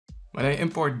When I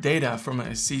import data from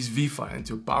a CSV file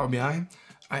into Power BI,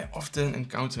 I often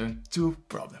encounter two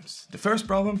problems. The first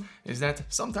problem is that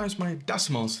sometimes my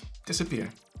decimals disappear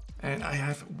and I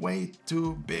have way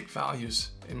too big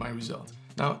values in my result.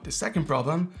 Now, the second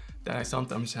problem that I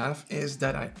sometimes have is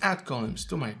that I add columns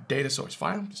to my data source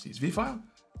file, the CSV file,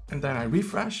 and then I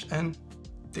refresh and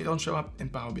they don't show up in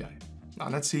Power BI. Now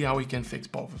let's see how we can fix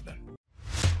both of them.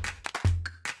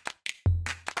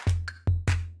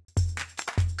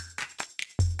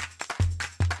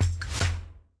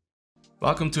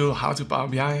 Welcome to How to Power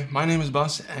BI. My name is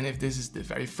Bas, and if this is the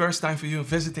very first time for you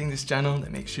visiting this channel,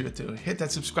 then make sure to hit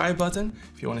that subscribe button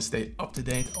if you want to stay up to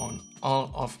date on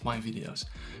all of my videos.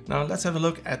 Now let's have a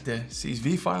look at the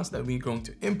CSV files that we're going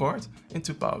to import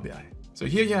into Power BI. So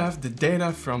here you have the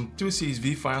data from two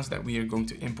CSV files that we are going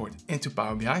to import into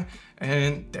Power BI,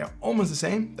 and they're almost the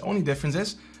same. The only difference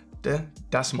is the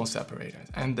decimal separator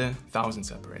and the thousand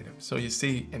separator. So you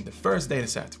see in the first data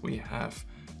set, we have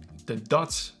the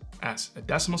dots as a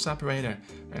decimal separator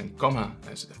and comma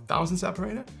as a thousand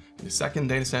separator. In the second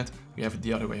data set, we have it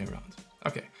the other way around.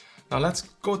 Okay, now let's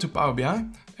go to Power BI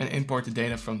and import the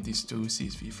data from these two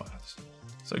CSV files.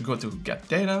 So go to Get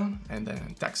Data and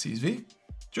then Text CSV.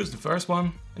 Choose the first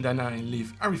one, and then I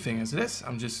leave everything as it is.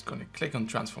 I'm just gonna click on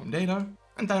Transform Data,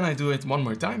 and then I do it one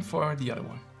more time for the other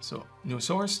one. So New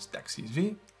Source, Text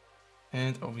CSV,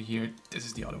 and over here, this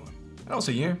is the other one. And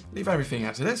also here, leave everything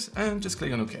as it is and just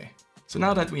click on OK. So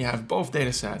now that we have both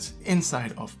data sets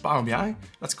inside of Power BI,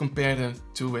 let's compare the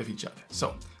two with each other.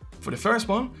 So for the first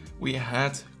one, we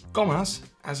had commas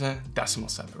as a decimal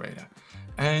separator.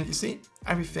 And you see,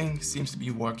 everything seems to be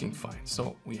working fine.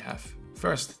 So we have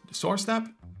first the source tab,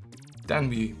 then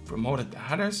we promoted the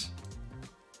headers,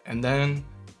 and then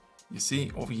you see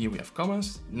over here we have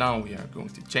commas. Now we are going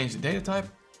to change the data type,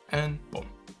 and boom,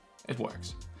 it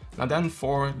works. Now then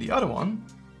for the other one,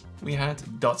 we had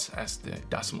dots as the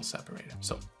decimal separator.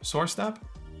 So source tab,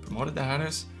 promoted the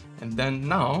headers, and then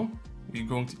now we're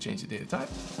going to change the data type,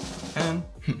 and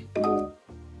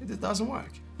it doesn't work.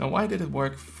 Now why did it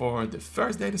work for the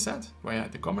first data set where I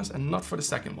had the commas and not for the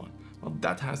second one? Well,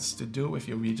 that has to do with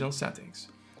your regional settings.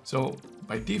 So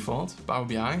by default, Power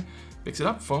BI picks it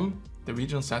up from the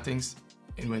regional settings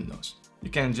in Windows.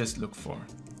 You can just look for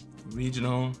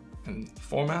regional and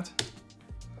format.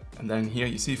 And then here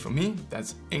you see for me,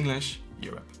 that's English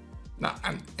Europe. Now,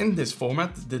 and in this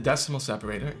format, the decimal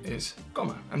separator is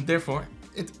comma, and therefore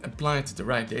it applied the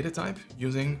right data type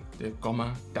using the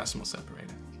comma decimal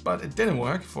separator. But it didn't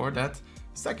work for that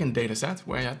second data set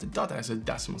where you had the dot as a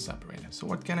decimal separator. So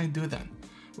what can I do then?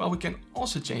 Well, we can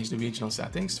also change the regional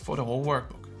settings for the whole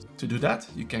workbook. To do that,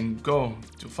 you can go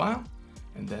to File,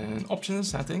 and then Options,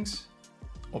 Settings,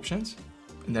 Options,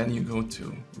 and then you go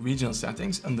to Regional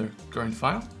Settings under Current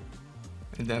File.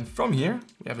 And then from here,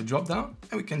 we have a drop down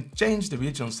and we can change the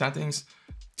regional settings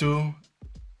to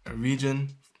a region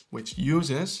which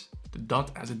uses the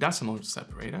dot as a decimal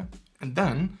separator. And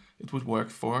then it would work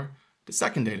for the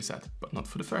second data set, but not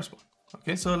for the first one.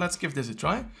 Okay, so let's give this a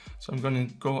try. So I'm going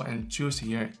to go and choose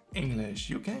here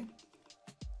English UK.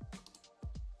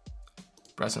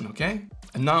 Press on OK.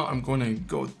 And now I'm going to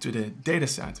go to the data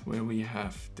set where we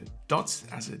have the dots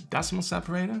as a decimal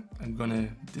separator. I'm going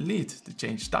to delete the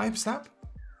change types tab.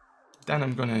 Then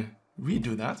I'm gonna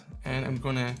redo that and I'm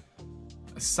gonna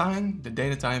assign the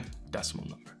data type decimal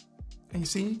number. And you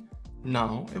see,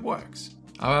 now it works.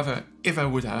 However, if I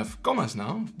would have commas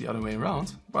now, the other way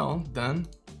around, well, then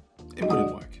it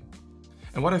wouldn't work.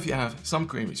 And what if you have some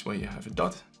queries where you have a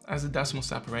dot as a decimal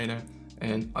separator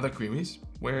and other queries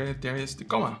where there is the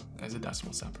comma as a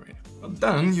decimal separator? Well,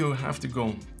 then you have to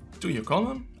go to your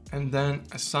column and then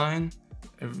assign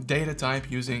a data type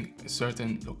using a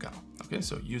certain locale. Okay,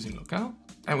 so using locale,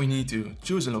 and we need to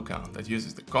choose a locale that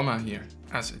uses the comma here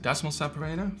as a decimal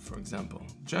separator, for example,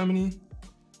 Germany.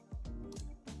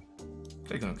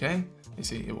 Click on OK, you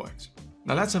see it works.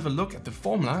 Now let's have a look at the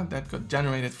formula that got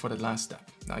generated for the last step.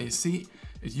 Now you see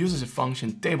it uses a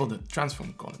function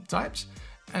table.transform column types,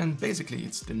 and basically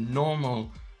it's the normal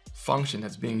function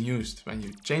that's being used when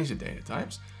you change the data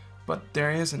types, but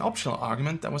there is an optional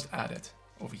argument that was added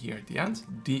over here at the end,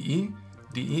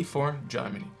 DE for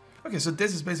Germany. Okay, so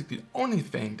this is basically the only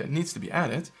thing that needs to be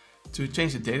added to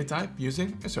change the data type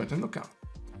using a certain locale.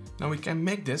 Now we can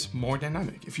make this more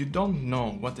dynamic. If you don't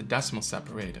know what the decimal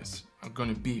separators are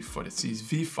going to be for the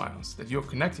CSV files that you're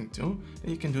connecting to,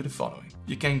 then you can do the following.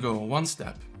 You can go one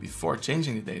step before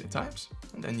changing the data types,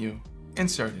 and then you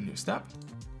insert a new step.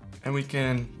 And we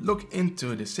can look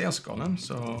into the sales column.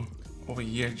 So over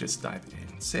here, just type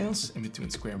in sales in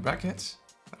between square brackets.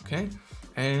 Okay.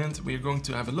 And we're going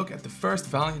to have a look at the first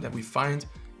value that we find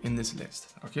in this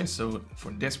list. Okay, so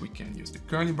for this we can use the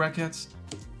curly brackets,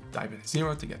 type in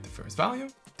 0 to get the first value.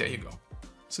 There you go.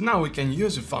 So now we can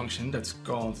use a function that's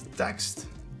called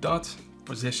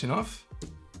text.positionOf,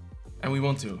 and we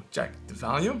want to check the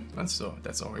value, and so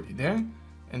that's already there.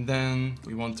 And then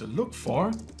we want to look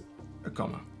for a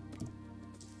comma.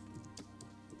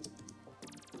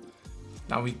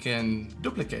 Now we can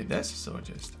duplicate this, so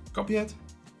just copy it,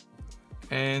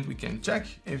 and we can check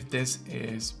if this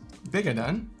is bigger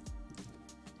than,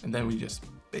 and then we just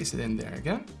paste it in there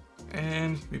again,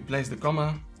 and replace the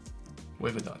comma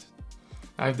with a dot.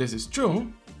 Now if this is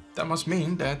true, that must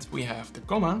mean that we have the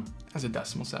comma as a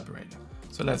decimal separator.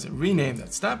 So let's rename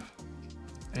that step,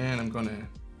 and I'm gonna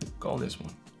call this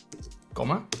one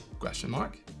comma, question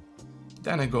mark.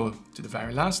 Then I go to the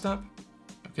very last step.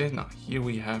 Okay, now here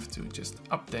we have to just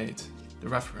update the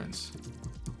reference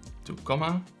to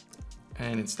comma,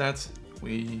 and instead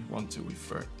we want to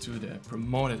refer to the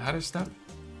promoted header step.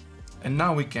 And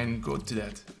now we can go to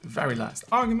that very last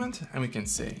argument, and we can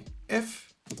say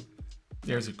if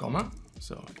there's a comma,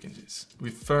 so I can just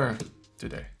refer to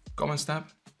the comma step.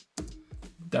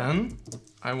 Then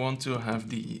I want to have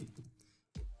the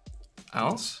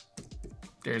else.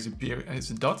 There's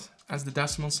a dot as the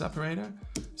decimal separator,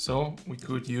 so we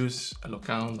could use a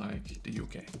locale like the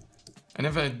UK. And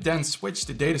if I then switch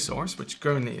the data source, which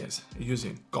currently is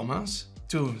using commas,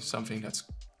 to something that's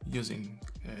using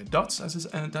dots as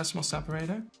a decimal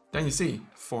separator, then you see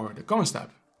for the comma step,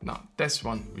 now this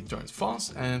one returns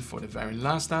false, and for the very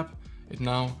last step, it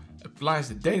now applies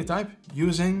the data type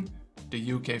using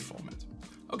the UK format.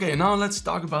 Okay, now let's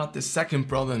talk about the second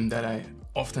problem that I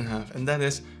often have, and that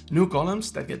is new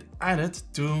columns that get added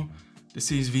to the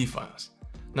CSV files.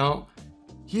 Now,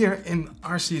 here in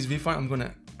our CSV file, I'm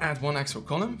gonna add one extra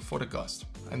column for the cost.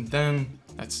 And then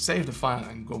let's save the file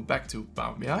and go back to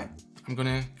Power BI. I'm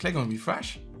gonna click on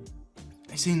refresh.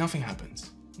 You see nothing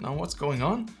happens. Now what's going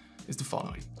on is the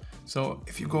following. So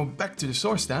if you go back to the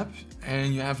source tab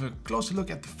and you have a closer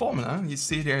look at the formula, you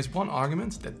see there's one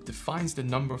argument that defines the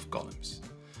number of columns.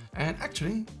 And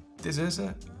actually, this is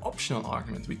an optional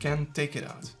argument. We can take it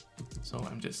out. So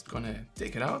I'm just gonna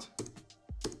take it out,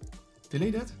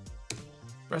 delete it,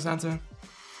 press enter,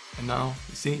 and now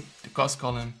you see the cost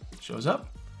column shows up.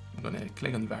 I'm gonna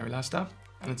click on the very last tab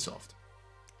and it's solved.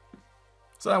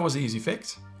 So that was an easy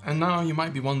fix. And now you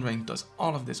might be wondering, does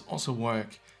all of this also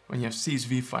work when you have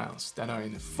CSV files that are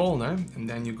in a folder, and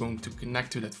then you're going to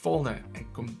connect to that folder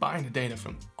and combine the data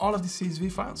from all of the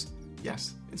CSV files?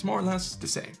 Yes, it's more or less the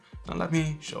same. Now let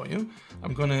me show you.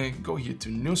 I'm gonna go here to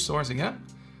new source again,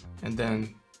 and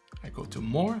then I go to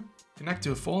more, connect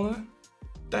to a folder,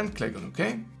 then click on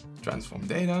OK, transform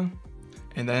data,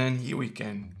 and then here we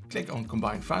can click on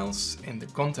combine files in the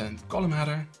content column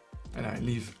header, and I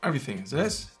leave everything as it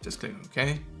is, just click on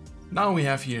OK. Now we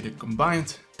have here the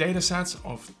combined data sets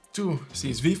of two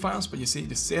CSV files, but you see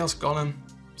the sales column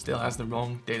still has the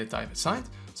wrong data type assigned.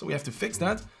 So we have to fix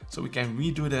that so we can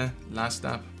redo the last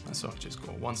step. And so just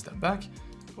go one step back,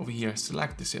 over here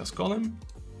select the sales column,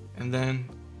 and then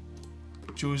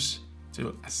choose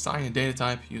to assign a data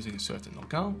type using a certain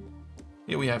locale.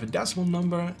 Here we have a decimal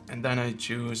number, and then I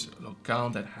choose a locale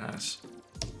that has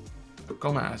a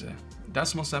comma as a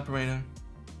decimal separator,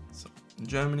 so in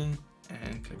Germany,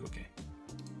 and click OK.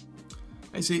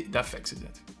 And you see, that fixes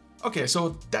it. Okay,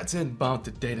 so that's it about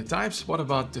the data types. What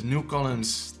about the new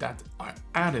columns that are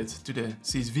added to the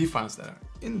CSV files that are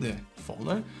in the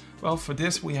folder? Well, for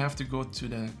this we have to go to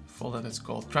the folder that's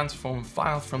called transform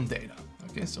file from data.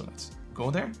 Okay, so let's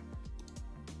go there.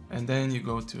 And then you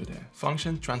go to the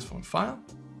function transform file.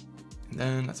 And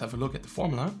then let's have a look at the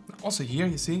formula. Also here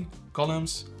you see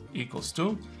columns equals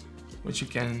to, which you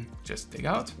can just take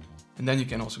out. And then you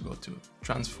can also go to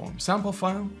transform sample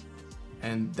file,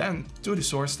 and then to the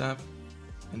source tab.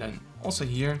 And then also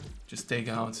here, just take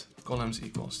out columns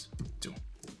equals to.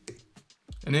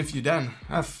 And if you then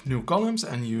have new columns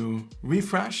and you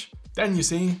refresh, then you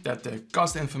see that the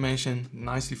cost information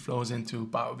nicely flows into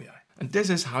Power BI. And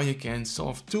this is how you can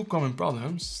solve two common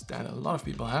problems that a lot of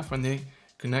people have when they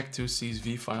connect to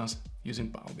CSV files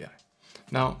using Power BI.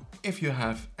 Now, if you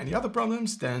have any other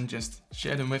problems, then just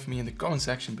share them with me in the comment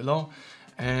section below.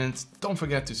 And don't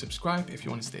forget to subscribe if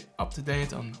you want to stay up to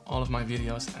date on all of my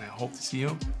videos, and I hope to see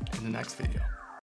you in the next video.